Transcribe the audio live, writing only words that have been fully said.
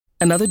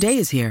Another day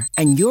is here,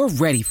 and you're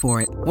ready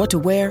for it. What to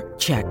wear?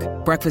 Check.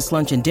 Breakfast,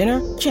 lunch, and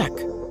dinner? Check.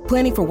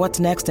 Planning for what's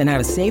next and how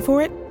to save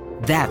for it?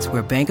 That's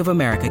where Bank of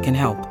America can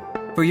help.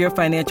 For your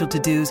financial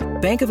to-dos,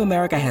 Bank of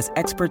America has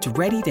experts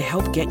ready to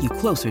help get you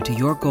closer to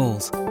your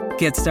goals.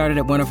 Get started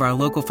at one of our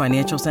local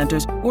financial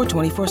centers or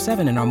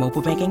 24/7 in our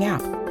mobile banking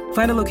app.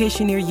 Find a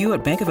location near you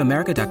at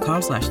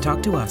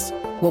bankofamerica.com/talktous.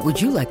 What would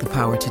you like the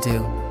power to do?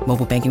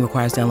 Mobile banking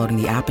requires downloading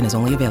the app and is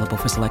only available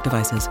for select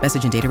devices.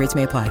 Message and data rates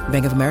may apply.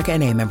 Bank of America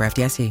N.A., member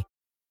FDIC.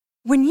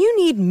 When you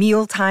need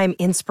mealtime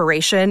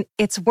inspiration,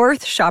 it's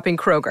worth shopping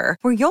Kroger,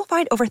 where you'll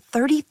find over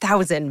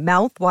 30,000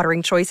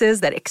 mouth-watering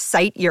choices that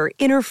excite your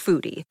inner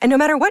foodie. And no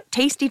matter what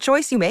tasty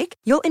choice you make,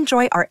 you'll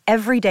enjoy our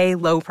everyday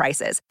low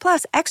prices,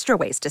 plus extra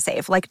ways to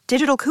save, like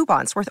digital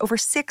coupons worth over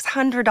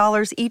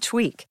 $600 each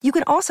week. You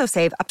can also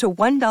save up to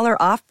 $1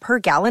 off per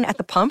gallon at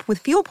the pump with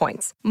fuel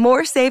points.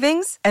 More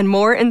savings and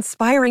more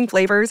inspiring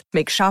flavors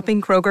make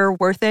shopping Kroger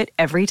worth it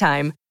every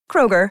time.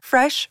 Kroger,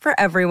 fresh for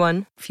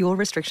everyone. Fuel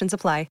restrictions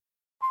apply.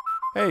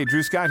 Hey,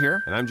 Drew Scott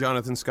here, and I'm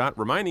Jonathan Scott,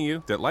 reminding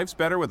you that life's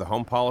better with a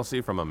home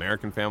policy from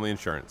American Family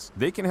Insurance.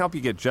 They can help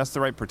you get just the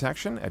right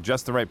protection at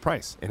just the right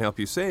price and help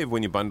you save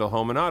when you bundle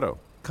home and auto.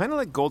 Kind of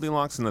like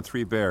Goldilocks and the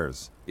Three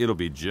Bears. It'll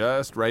be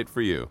just right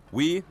for you.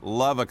 We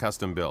love a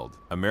custom build.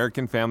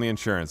 American Family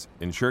Insurance.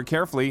 Insure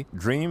carefully,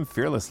 dream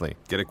fearlessly.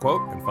 Get a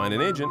quote and find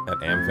an agent at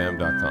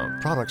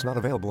amfam.com. Products not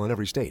available in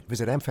every state.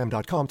 Visit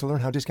amfam.com to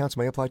learn how discounts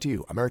may apply to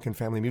you. American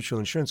Family Mutual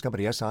Insurance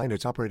Company, SI, and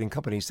its operating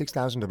company,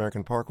 6000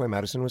 American Parkway,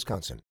 Madison,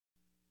 Wisconsin.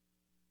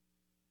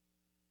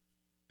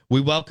 We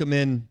welcome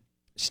in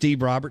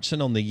Steve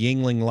Robertson on the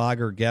Yuengling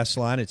Lager guest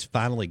line. It's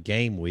finally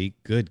game week.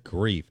 Good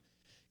grief.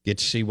 Get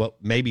to see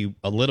what maybe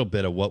a little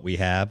bit of what we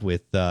have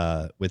with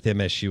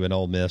MSU and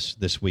Ole Miss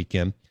this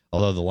weekend,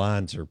 although the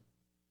lines are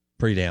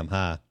pretty damn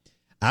high.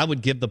 I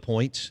would give the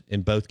points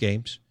in both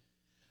games.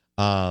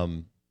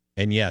 And,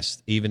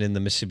 yes, even in the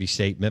Mississippi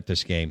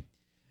State-Memphis game.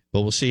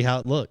 But we'll see how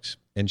it looks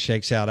and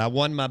shakes out. I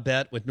won my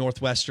bet with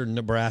Northwestern,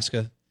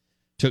 Nebraska.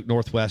 Took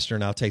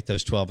Northwestern. I'll take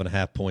those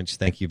 12.5 points.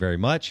 Thank you very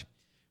much.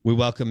 We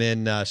welcome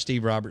in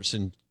Steve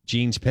Robertson,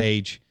 Gene's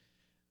Page,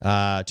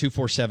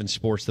 247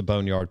 Sports, the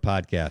Boneyard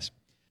Podcast.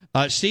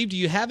 Steve, do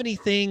you have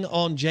anything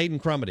on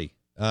Jaden Crumedy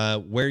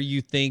where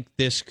you think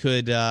this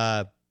could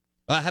how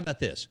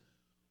about this?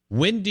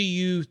 When do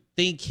you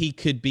think he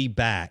could be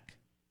back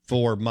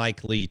for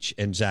Mike Leach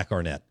and Zach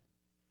Arnett?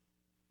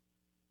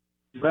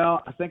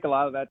 Well, I think a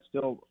lot of that's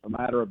still a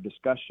matter of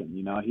discussion.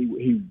 You know,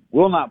 he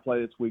will not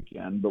play this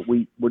weekend, but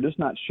we're just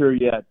not sure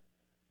yet,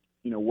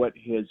 you know, what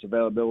his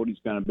availability is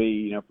going to be,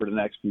 you know, for the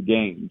next few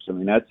games. I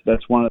mean,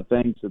 that's one of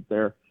the things that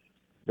they're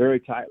very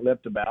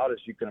tight-lipped about, as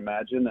you can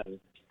imagine.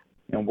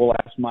 And we'll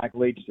ask Mike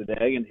Leach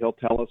today, and he'll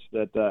tell us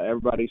that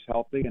everybody's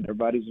healthy and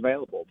everybody's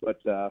available.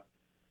 But you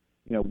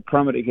know,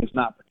 Crumedy did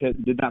not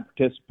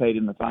participate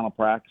in the final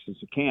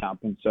practices of camp,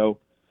 and so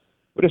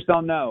we just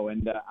don't know.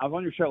 And I was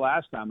on your show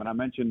last time, and I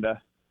mentioned,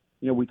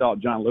 you know, we thought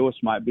John Lewis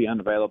might be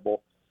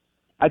unavailable.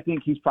 I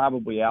think he's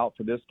probably out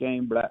for this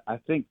game, but I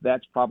think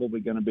that's probably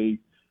going to be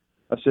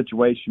a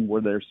situation where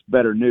there's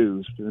better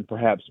news than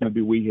perhaps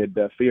maybe we had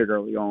feared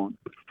early on.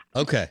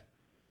 Okay.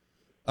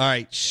 All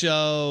right.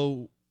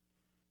 So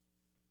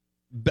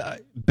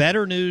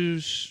better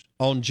news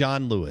on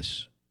John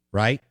Lewis,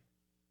 right?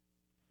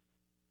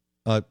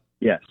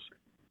 Yes.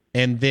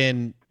 And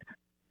then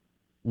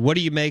what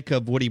do you make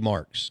of Woody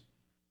Marks?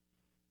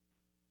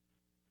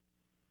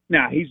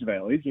 No, he's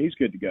available. He's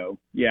good to go.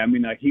 Yeah, I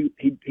mean, like he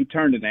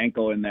turned an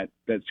ankle in that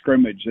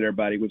scrimmage that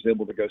everybody was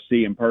able to go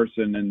see in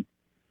person, and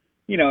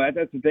you know,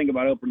 that's the thing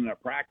about opening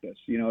up practice.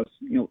 You know,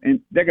 and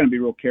they're going to be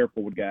real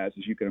careful with guys,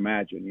 as you can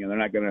imagine. You know, they're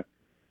not going to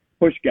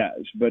push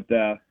guys. But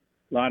a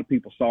lot of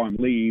people saw him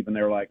leave, and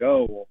they were like,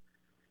 "Oh, well,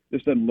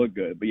 this doesn't look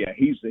good." But yeah,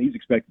 he's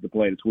expected to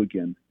play this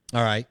weekend.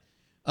 All right.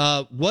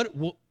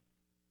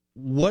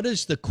 What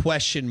is the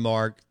question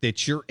mark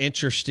that you're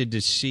interested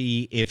to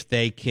see if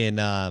they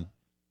can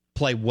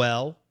play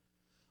well,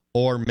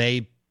 or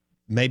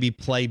maybe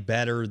play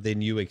better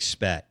than you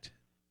expect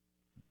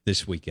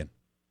this weekend?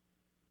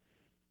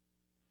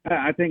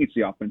 I think it's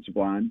the offensive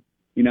line.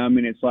 You know, I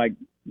mean, it's like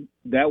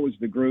that was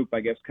the group, I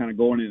guess, kind of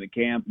going into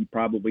camp you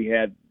probably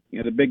had, you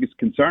know, the biggest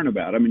concern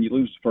about. I mean, you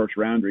lose the first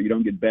rounder, you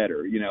don't get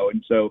better, you know,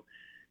 and so,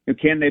 you know,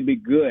 can they be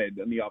good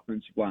on the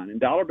offensive line? And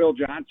Dollar Bill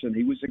Johnson,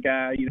 he was a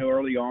guy, you know,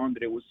 early on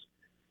that it was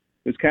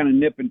kind of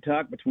nip and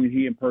tuck between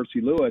he and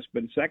Percy Lewis.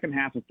 But the second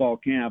half of fall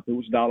camp, it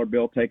was Dollar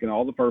Bill taking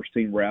all the first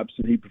team reps,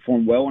 and he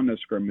performed well in those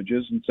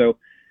scrimmages. And so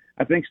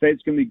I think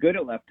State's going to be good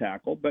at left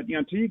tackle. But, you know,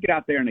 until you get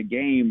out there in a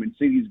game and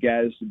see these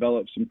guys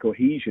develop some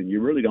cohesion,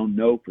 you really don't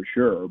know for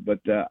sure.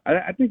 But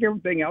I think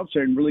everything else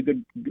are in really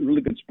good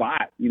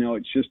spot. You know,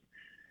 it's just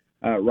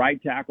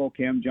right tackle,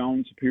 Cam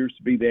Jones appears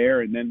to be there.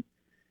 And then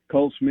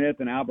Cole Smith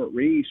and Albert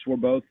Reese were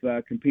both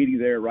competing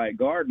there at right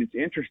guard. And it's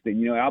interesting,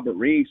 you know, Albert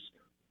Reese,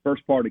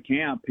 first part of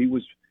camp, he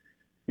was,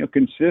 you know,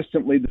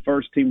 consistently the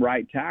first team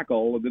right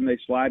tackle. And then they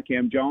slide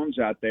Cam Jones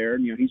out there,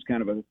 and, you know, he's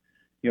kind of a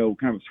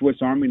Swiss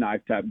Army knife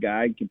type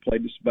guy. He can play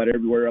just about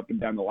everywhere up and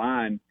down the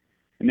line.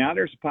 And now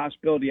there's a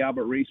possibility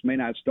Albert Reese may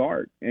not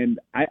start. And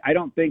I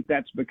don't think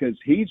that's because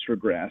he's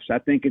regressed. I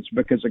think it's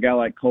because a guy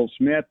like Cole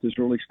Smith has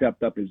really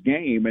stepped up his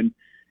game. And,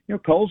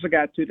 Cole's a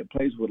guy, too, that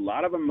plays with a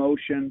lot of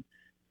emotion,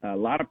 a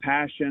lot of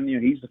passion.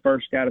 He's the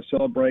first guy to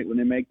celebrate when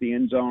they make the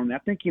end zone. I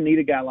think you need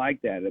a guy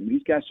like that. I mean,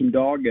 he's got some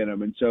dog in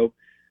him. And so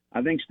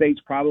I think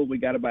State's probably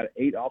got about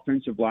 8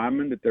 offensive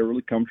linemen that they're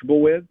really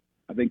comfortable with.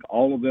 I think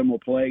all of them will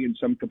play in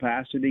some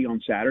capacity on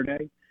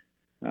Saturday.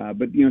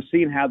 But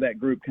seeing how that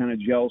group kind of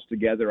gels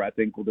together, I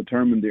think, will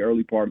determine the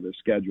early part of the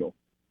schedule.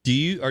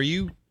 Are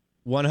you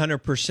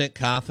 100%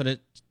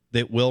 confident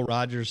that Will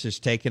Rogers has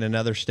taken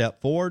another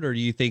step forward, or do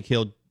you think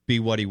he'll be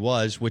what he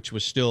was, which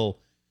was still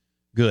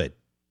good?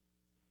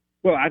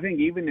 Well, I think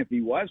even if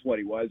he was what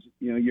he was,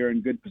 you're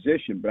in good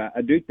position. But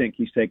I do think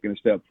he's taken a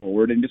step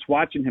forward. And just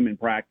watching him in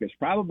practice,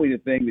 probably the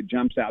thing that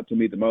jumps out to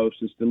me the most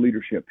is the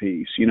leadership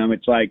piece.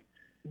 It's like,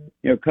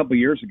 a couple of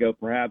years ago,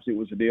 perhaps it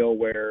was a deal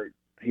where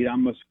he'd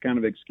almost kind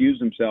of excuse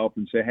himself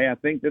and say, hey, I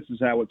think this is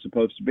how it's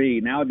supposed to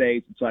be.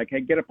 Nowadays, it's like,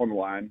 hey, get up on the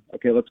line.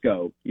 Okay, let's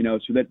go.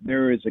 So that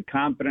there is a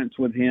confidence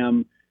with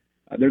him.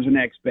 There's an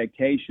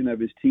expectation of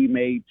his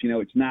teammates.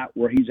 It's not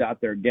where he's out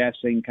there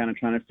guessing, kind of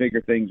trying to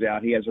figure things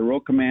out. He has a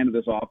real command of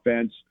this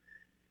offense.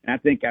 And I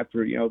think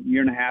after, year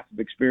and a half of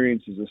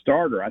experience as a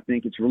starter, I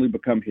think it's really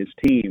become his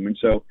team. And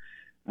so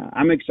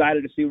I'm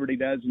excited to see what he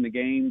does in the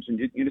games and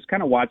just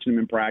kind of watching him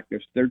in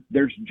practice.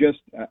 There's just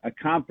a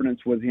confidence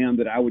with him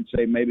that I would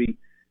say maybe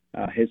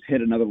has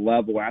hit another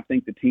level. I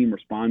think the team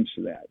responds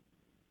to that.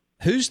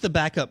 Who's the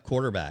backup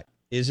quarterback?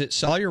 Is it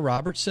Sawyer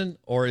Robertson,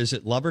 or is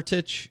it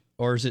Lovertich,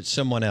 or is it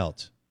someone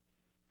else?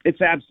 It's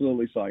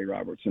absolutely Sawyer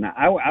Robertson.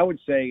 I would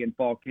say in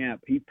fall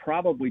camp, he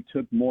probably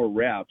took more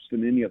reps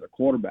than any other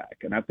quarterback.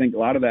 And I think a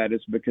lot of that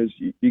is because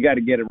you got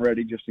to get him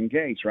ready just in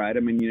case, right? I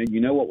mean, you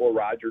know what Will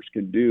Rogers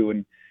can do.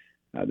 And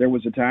there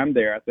was a time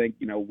there, I think,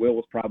 Will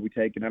was probably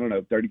taking,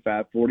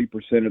 35,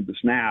 40% of the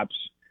snaps,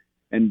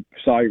 and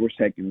Sawyer was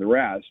taking the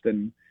rest.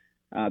 And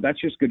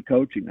that's just good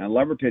coaching. Now,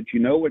 Lovertich, you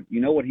know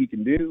what he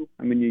can do.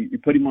 I mean, you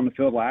put him on the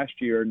field last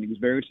year, and he was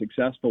very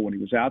successful when he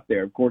was out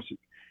there. Of course,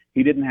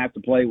 he didn't have to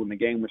play when the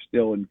game was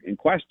still in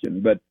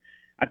question, but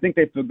I think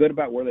they feel good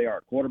about where they are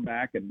at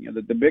quarterback. And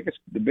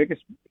the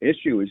biggest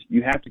issue is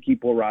you have to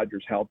keep Will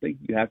Rogers healthy.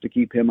 You have to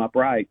keep him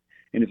upright,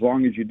 and as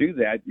long as you do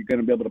that, you're going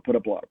to be able to put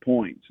up a lot of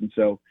points. And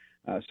so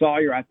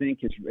Sawyer, I think,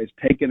 has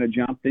taken a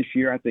jump this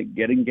year. I think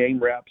getting game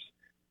reps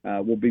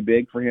will be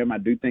big for him. I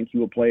do think he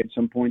will play at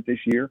some point this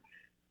year.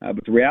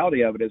 But the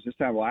reality of it is this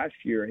time last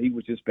year, he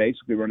was just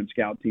basically running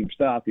scout team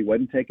stuff. He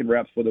wasn't taking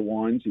reps for the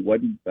ones. He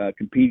wasn't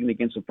competing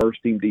against the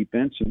first-team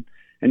defense, and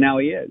now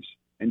he is.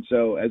 And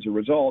so as a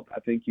result,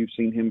 I think you've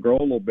seen him grow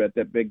a little bit.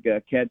 That big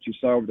catch you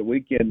saw over the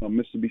weekend on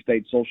Mississippi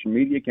State social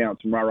media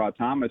accounts from Ra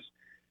Thomas,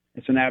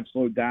 it's an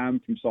absolute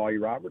dime from Sawyer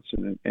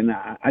Robertson. And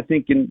I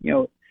think,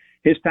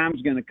 his time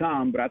is going to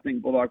come, but I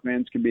think Bulldog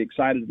fans can be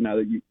excited to know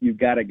that you've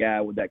got a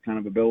guy with that kind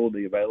of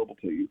ability available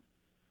to you.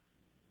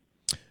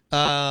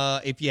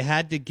 If you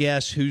had to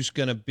guess who's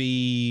going to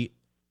be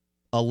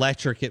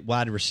electric at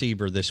wide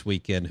receiver this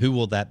weekend, who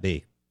will that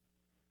be?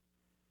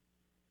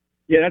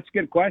 Yeah, that's a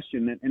good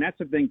question. And that's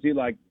the thing, too,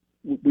 like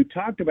we've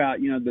talked about,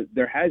 that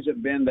there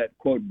hasn't been that,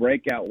 quote,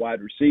 breakout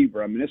wide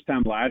receiver. I mean, this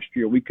time last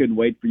year, we couldn't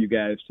wait for you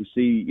guys to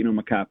see,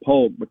 Mekhi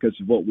Polk because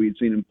of what we had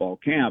seen in fall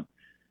camp.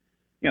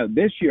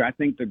 This year, I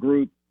think the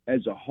group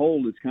as a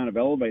whole has kind of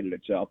elevated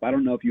itself. I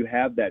don't know if you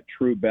have that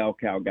true bell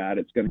cow guy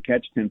that's going to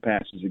catch 10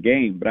 passes a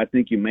game, but I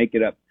think you make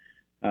it up,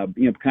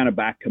 kind of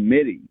by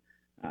committee.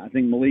 I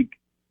think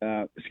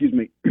I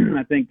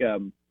think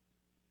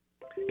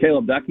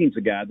Caleb Ducking's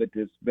a guy that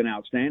has been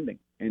outstanding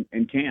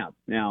in camp.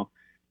 Now,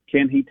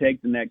 can he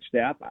take the next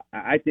step?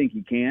 I think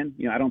he can.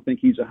 I don't think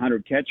he's a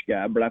 100-catch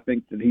guy, but I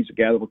think that he's a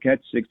guy that will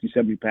catch 60,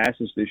 70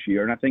 passes this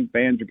year, and I think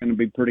fans are going to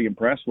be pretty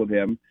impressed with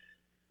him.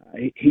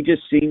 He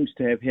just seems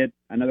to have hit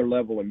another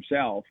level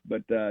himself.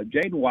 But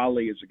Jaden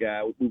Walley is a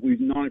guy,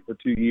 we've known him for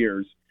 2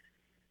 years.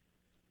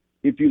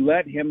 If you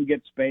let him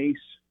get space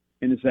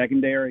in the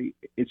secondary,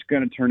 it's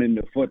going to turn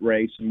into a foot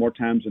race, and more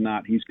times than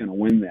not, he's going to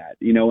win that.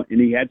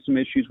 And he had some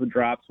issues with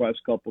drops the last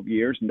couple of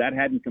years, and that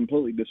hadn't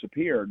completely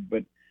disappeared.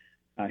 But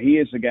he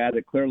is a guy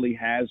that clearly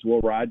has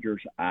Will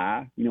Rogers'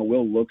 eye.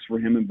 Will looks for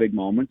him in big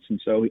moments, and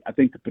so I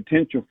think the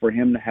potential for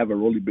him to have a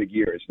really big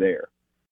year is there.